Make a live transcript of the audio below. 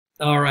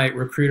All right,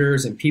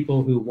 recruiters and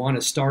people who want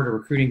to start a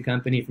recruiting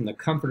company from the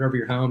comfort of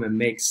your home and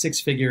make six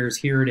figures,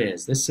 here it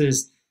is. This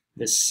is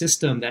the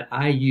system that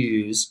I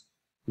use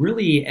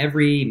really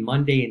every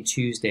Monday and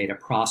Tuesday to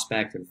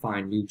prospect and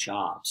find new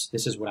jobs.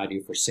 This is what I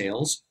do for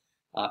sales.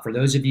 For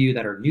those of you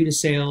that are new to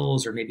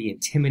sales or maybe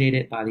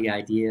intimidated by the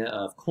idea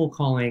of cold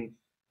calling,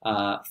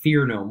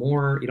 fear no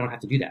more. You don't have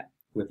to do that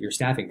with your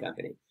staffing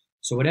company.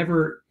 So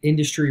whatever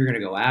industry you're going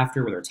to go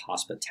after, whether it's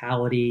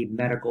hospitality,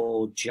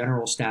 medical,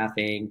 general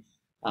staffing,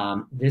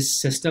 this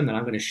system that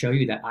I'm going to show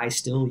you that I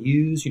still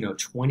use,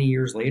 20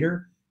 years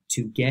later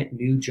to get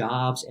new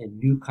jobs and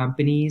new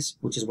companies,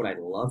 which is what I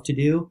love to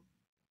do.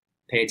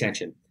 Pay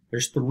attention.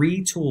 There's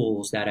 3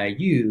 tools that I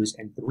use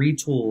and 3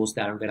 tools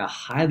that I'm going to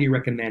highly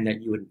recommend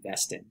that you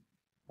invest in.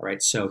 All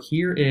right, so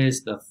here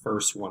is the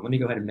first one. Let me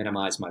go ahead and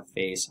minimize my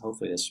face.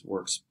 Hopefully this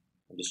works.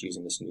 I'm just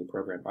using this new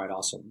program. All right,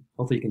 awesome.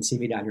 Hopefully you can see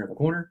me down here in the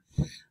corner.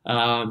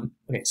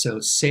 Okay, so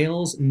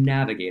Sales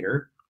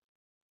Navigator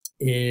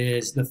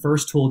is the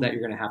first tool that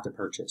you're going to have to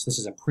purchase. This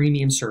is a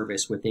premium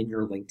service within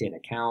your LinkedIn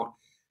account.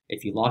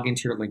 If you log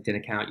into your LinkedIn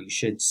account, you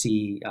should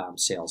see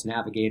Sales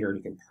Navigator, and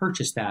you can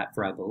purchase that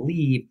for, I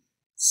believe,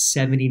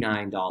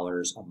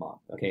 $79 a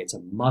month. Okay, it's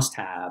a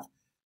must-have.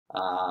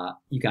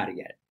 You got to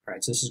get it. All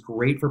right, so this is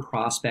great for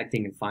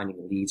prospecting and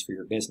finding leads for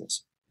your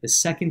business. The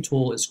second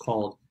tool is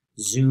called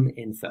Zoom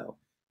Info.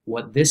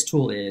 What this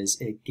tool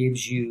is, it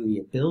gives you the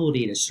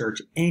ability to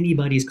search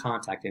anybody's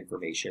contact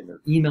information,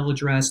 their email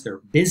address, their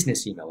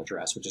business email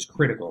address, which is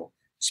critical,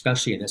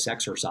 especially in this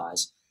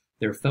exercise,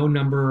 their phone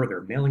number,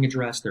 their mailing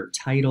address, their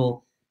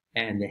title,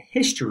 and the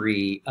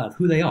history of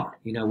who they are,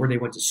 where they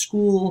went to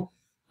school.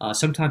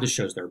 Sometimes it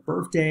shows their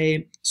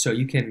birthday. So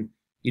you can,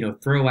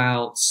 throw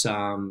out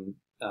some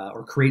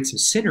or create some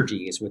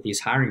synergies with these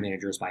hiring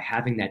managers by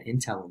having that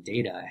intel and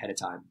data ahead of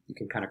time. You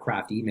can kind of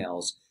craft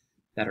emails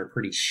that are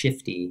pretty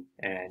shifty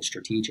and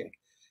strategic.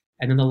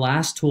 And then the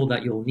last tool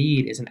that you'll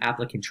need is an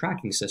applicant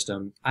tracking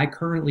system. I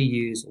currently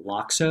use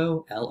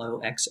Loxo,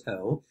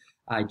 L-O-X-O.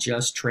 I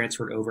just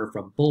transferred over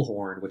from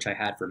Bullhorn, which I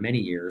had for many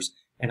years,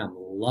 and I'm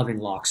loving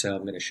Loxo.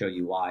 I'm going to show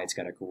you why. It's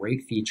got a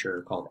great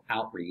feature called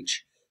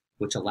Outreach,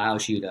 which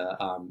allows you to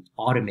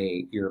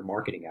automate your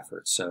marketing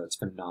efforts. So it's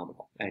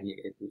phenomenal, and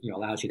it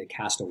allows you to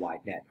cast a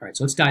wide net. All right,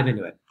 so let's dive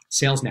into it.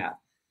 Sales Nav.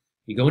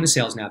 You go into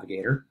Sales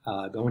Navigator,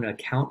 go into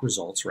Account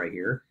Results right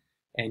here,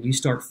 and you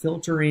start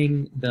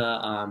filtering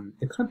the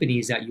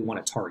companies that you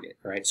want to target,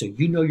 right? So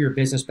you know your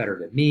business better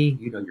than me,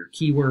 you know your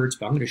keywords,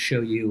 but I'm going to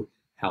show you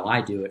how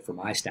I do it for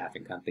my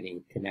staffing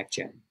company,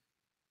 ConnectGen.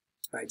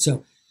 All right,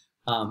 so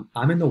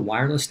I'm in the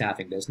wireless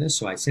staffing business,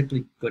 so I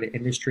simply go to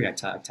industry, I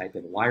type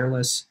in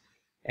wireless,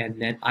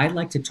 and then I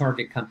like to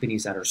target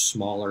companies that are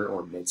smaller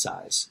or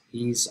mid-size.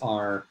 These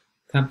are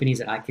companies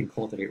that I can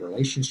cultivate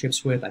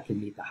relationships with, I can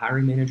meet the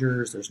hiring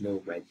managers, there's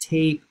no red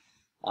tape,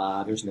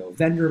 there's no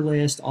vendor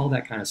list, all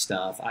that kind of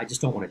stuff. I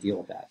just don't want to deal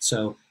with that.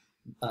 So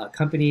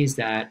companies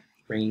that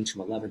range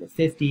from 11 to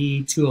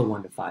 50,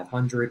 201 to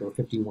 500, or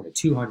 51 to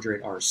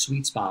 200 are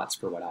sweet spots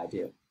for what I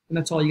do. And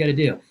that's all you got to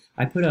do.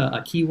 I put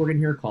a keyword in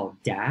here called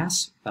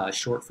DAS,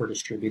 short for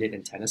Distributed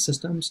Antenna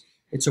Systems.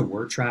 It's a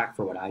word track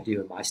for what I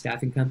do in my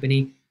staffing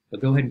company.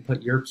 But go ahead and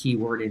put your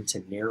keyword in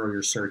to narrow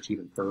your search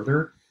even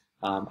further.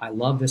 I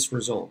love this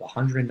result.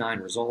 109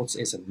 results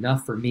is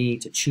enough for me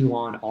to chew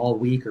on all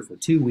week or for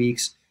 2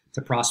 weeks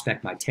to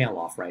prospect my tail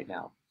off right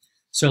now.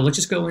 So let's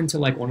just go into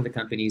like one of the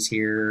companies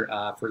here.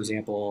 For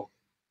example,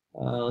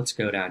 let's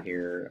go down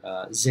here,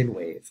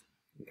 Zenwave,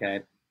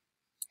 okay?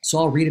 So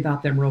I'll read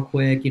about them real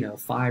quick.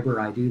 Fiber,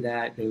 I do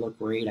that. They look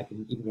great. I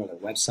can even go to their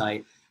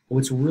website. But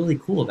what's really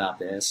cool about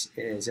this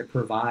is it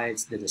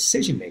provides the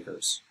decision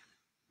makers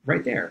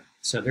right there.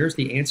 So there's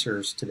the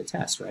answers to the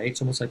test, right?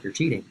 It's almost like you're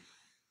cheating.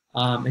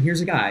 And here's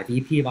a guy,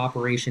 VP of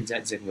Operations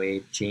at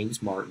Zenwave,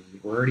 James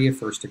Martin. We're already a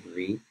first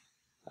degree.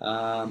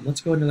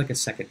 Let's go into like a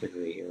second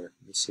degree here.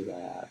 Let me see what I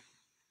have.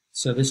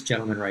 So this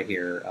gentleman right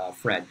here,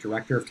 Fred,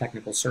 Director of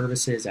Technical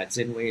Services at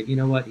Zenwave. You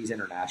know what? He's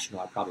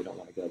international. I probably don't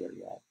want to go there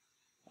yet.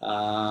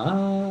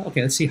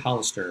 Okay, let's see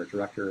Hollister,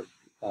 Director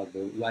of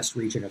the West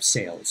Region of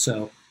Sales.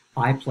 So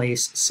I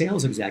place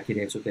sales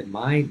executives within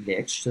my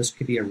niche. This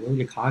could be a really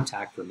good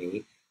contact for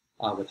me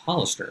with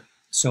Hollister.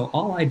 So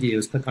all I do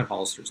is click on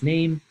Hollister's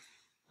name.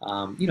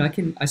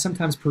 I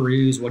sometimes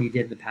peruse what he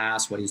did in the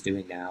past, what he's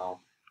doing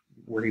now,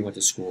 where he went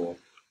to school.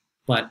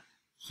 But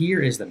here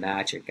is the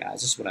magic,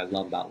 guys. This is what I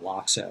love about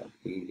Loxo,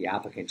 the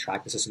applicant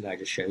tracking system that I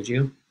just showed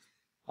you.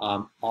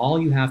 All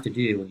you have to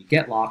do when you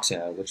get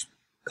Loxo, which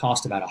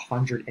costs about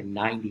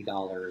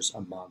 $190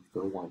 a month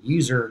for one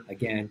user,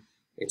 again,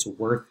 it's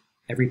worth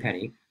every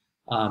penny.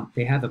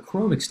 They have a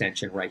Chrome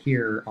extension right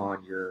here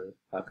on your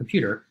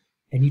computer,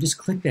 and you just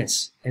click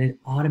this, and it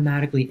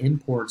automatically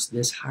imports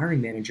this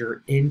hiring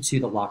manager into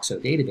the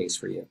Loxo database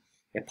for you.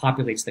 It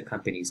populates the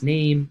company's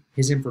name,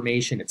 his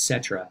information,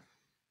 etc.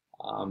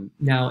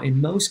 Now, in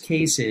most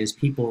cases,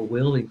 people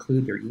will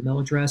include their email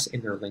address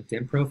in their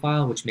LinkedIn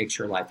profile, which makes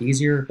your life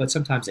easier, but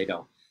sometimes they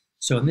don't.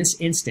 So in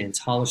this instance,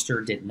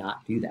 Hollister did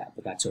not do that,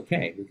 but that's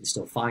okay. We can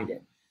still find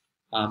it.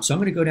 So I'm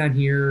going to go down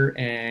here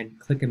and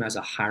click him as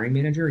a hiring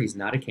manager. He's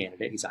not a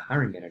candidate. He's a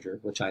hiring manager,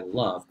 which I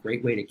love.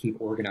 Great way to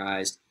keep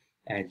organized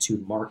and to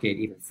market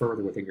even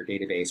further within your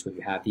database when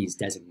you have these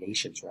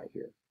designations right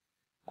here.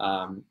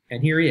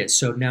 And here he is.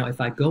 So now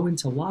if I go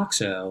into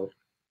Loxo,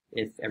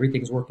 if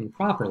everything's working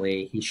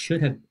properly, he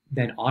should have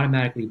been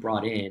automatically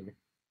brought in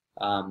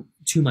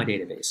to my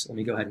database. Let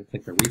me go ahead and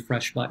click the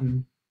refresh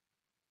button.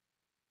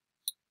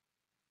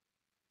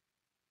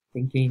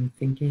 Thinking,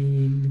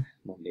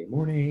 Monday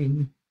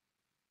morning.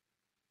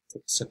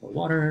 Take a sip of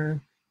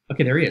water.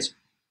 Okay, there he is.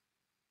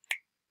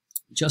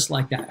 Just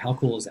like that. How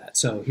cool is that?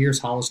 So here's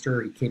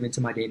Hollister. He came into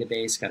my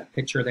database, got a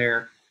picture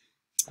there.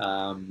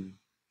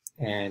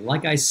 And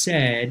like I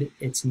said,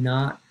 it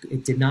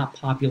did not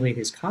populate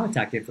his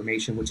contact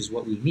information, which is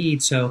what we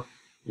need. So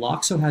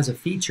Loxo has a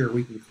feature where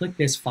you can click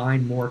this,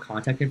 find more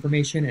contact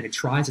information, and it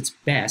tries its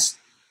best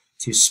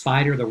to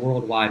spider the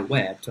World Wide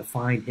Web to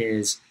find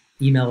his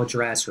email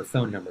address or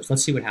phone numbers.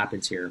 Let's see what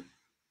happens here.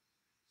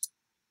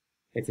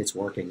 If it's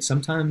working.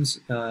 Sometimes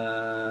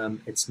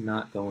it's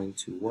not going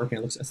to work, and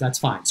it looks, that's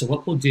fine. So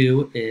what we'll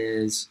do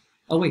is,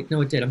 oh wait, no,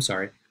 it did, I'm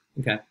sorry.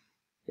 Okay,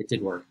 it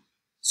did work.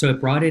 So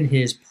it brought in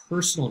his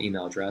personal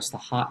email address, the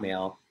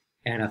Hotmail,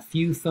 and a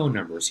few phone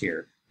numbers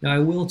here. Now I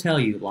will tell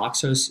you,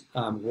 Loxo's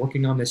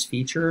working on this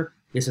feature.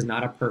 This is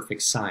not a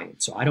perfect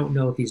science, so I don't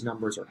know if these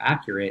numbers are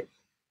accurate,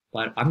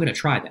 but I'm gonna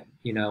try them,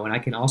 you know, and I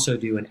can also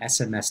do an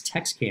SMS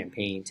text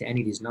campaign to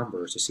any of these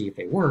numbers to see if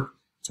they work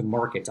to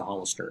market to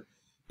Hollister.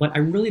 But I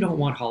really don't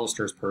want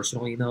Hollister's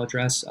personal email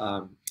address.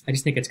 I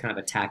just think it's kind of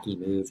a tacky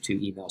move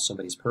to email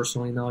somebody's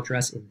personal email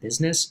address in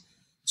business.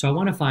 So I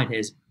want to find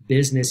his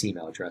business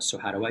email address. So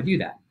how do I do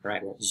that? All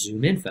right, well,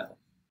 Zoom Info.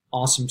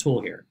 Awesome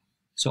tool here.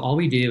 So all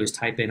we do is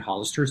type in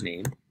Hollister's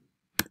name.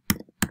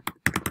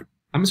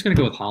 I'm just going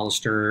to go with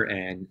Hollister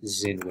and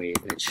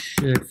Zenwave, and it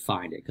should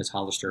find it because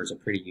Hollister is a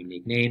pretty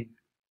unique name,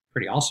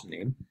 pretty awesome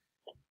name.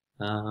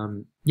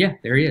 Yeah,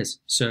 there he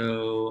is.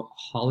 So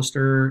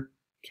Hollister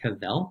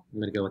Cavell, I'm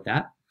going to go with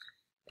that.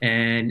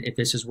 And if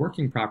this is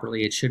working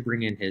properly, it should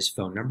bring in his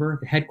phone number,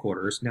 the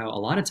headquarters. Now, a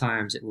lot of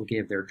times it will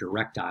give their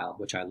direct dial,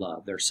 which I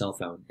love, their cell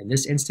phone. In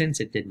this instance,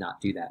 it did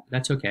not do that.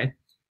 That's okay.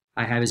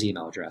 I have his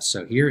email address.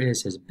 So here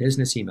is his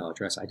business email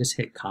address. I just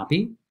hit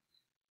copy.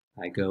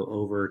 I go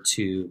over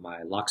to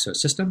my Loxo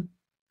system.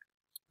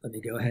 Let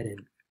me go ahead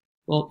and,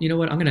 well, you know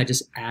what? I'm going to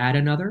just add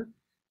another,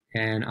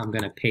 and I'm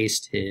going to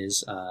paste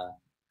his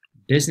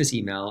business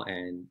email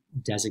and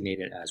designate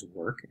it as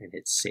work and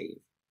hit save.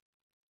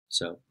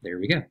 So there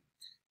we go.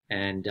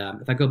 And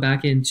if I go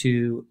back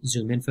into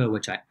Zoom Info,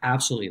 which I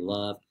absolutely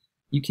love,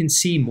 you can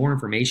see more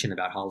information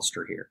about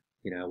Hollister here.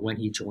 You know, when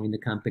he joined the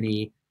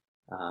company.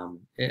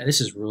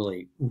 This is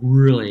really,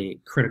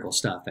 really critical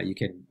stuff that you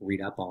can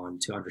read up on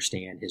to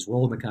understand his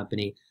role in the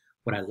company.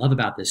 What I love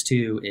about this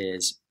too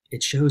is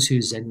it shows who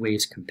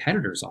Zenwave's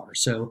competitors are.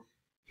 So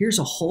here's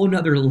a whole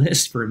nother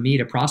list for me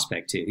to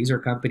prospect to. These are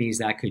companies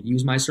that could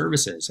use my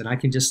services, and I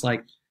can just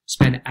like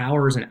spend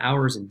hours and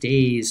hours and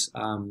days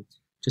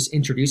just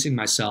introducing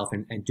myself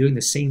and doing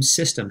the same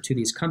system to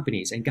these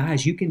companies. And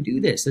guys, you can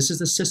do this. This is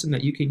the system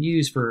that you can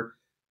use for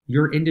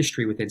your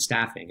industry within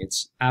staffing.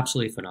 It's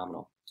absolutely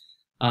phenomenal.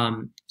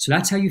 So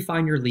that's how you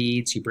find your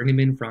leads. You bring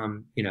them in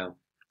from, you know,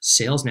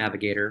 Sales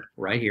Navigator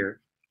right here,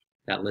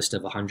 that list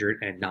of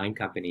 109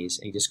 companies,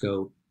 and you just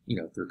go, you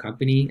know, through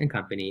company and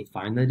company,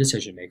 find the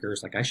decision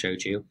makers like I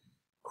showed you,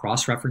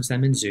 cross-reference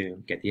them in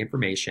Zoom, get the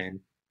information,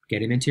 get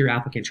them into your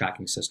applicant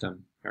tracking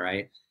system, all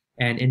right?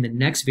 And in the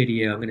next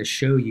video, I'm going to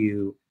show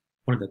you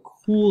one of the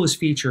coolest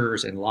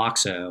features in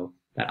Loxo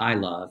that I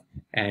love.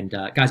 And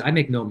guys, I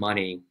make no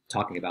money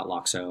talking about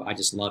Loxo. I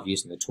just love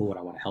using the tool and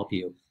I want to help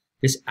you.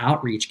 This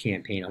outreach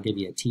campaign, I'll give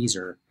you a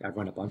teaser. I've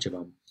run a bunch of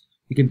them.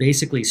 You can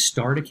basically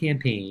start a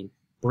campaign,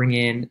 bring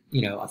in,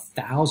 you know,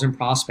 1,000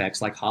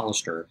 prospects like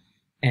Hollister,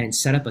 and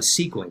set up a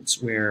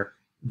sequence where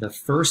the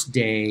first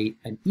day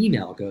an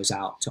email goes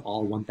out to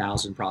all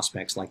 1,000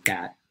 prospects like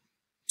that.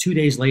 2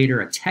 days later,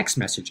 a text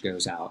message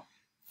goes out.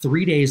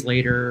 3 days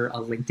later, a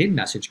LinkedIn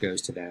message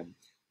goes to them.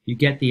 You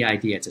get the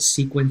idea. It's a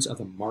sequence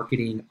of a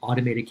marketing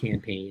automated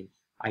campaign.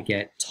 I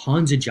get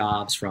tons of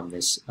jobs from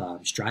this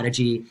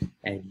strategy,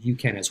 and you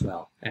can as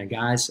well. And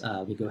guys,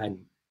 let me go ahead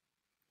and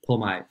pull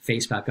my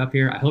face back up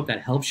here. I hope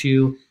that helps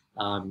you.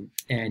 And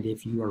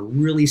if you are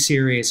really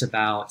serious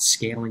about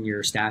scaling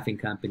your staffing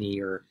company,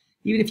 or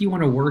even if you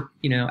want to work,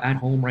 you know, at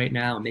home right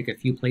now and make a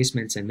few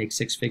placements and make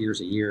 6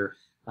 figures a year,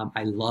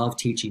 I love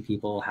teaching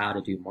people how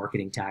to do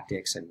marketing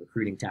tactics and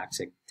recruiting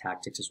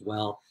tactics as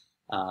well.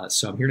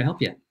 So I'm here to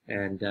help you,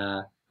 and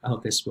I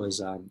hope this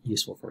was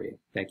useful for you.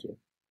 Thank you.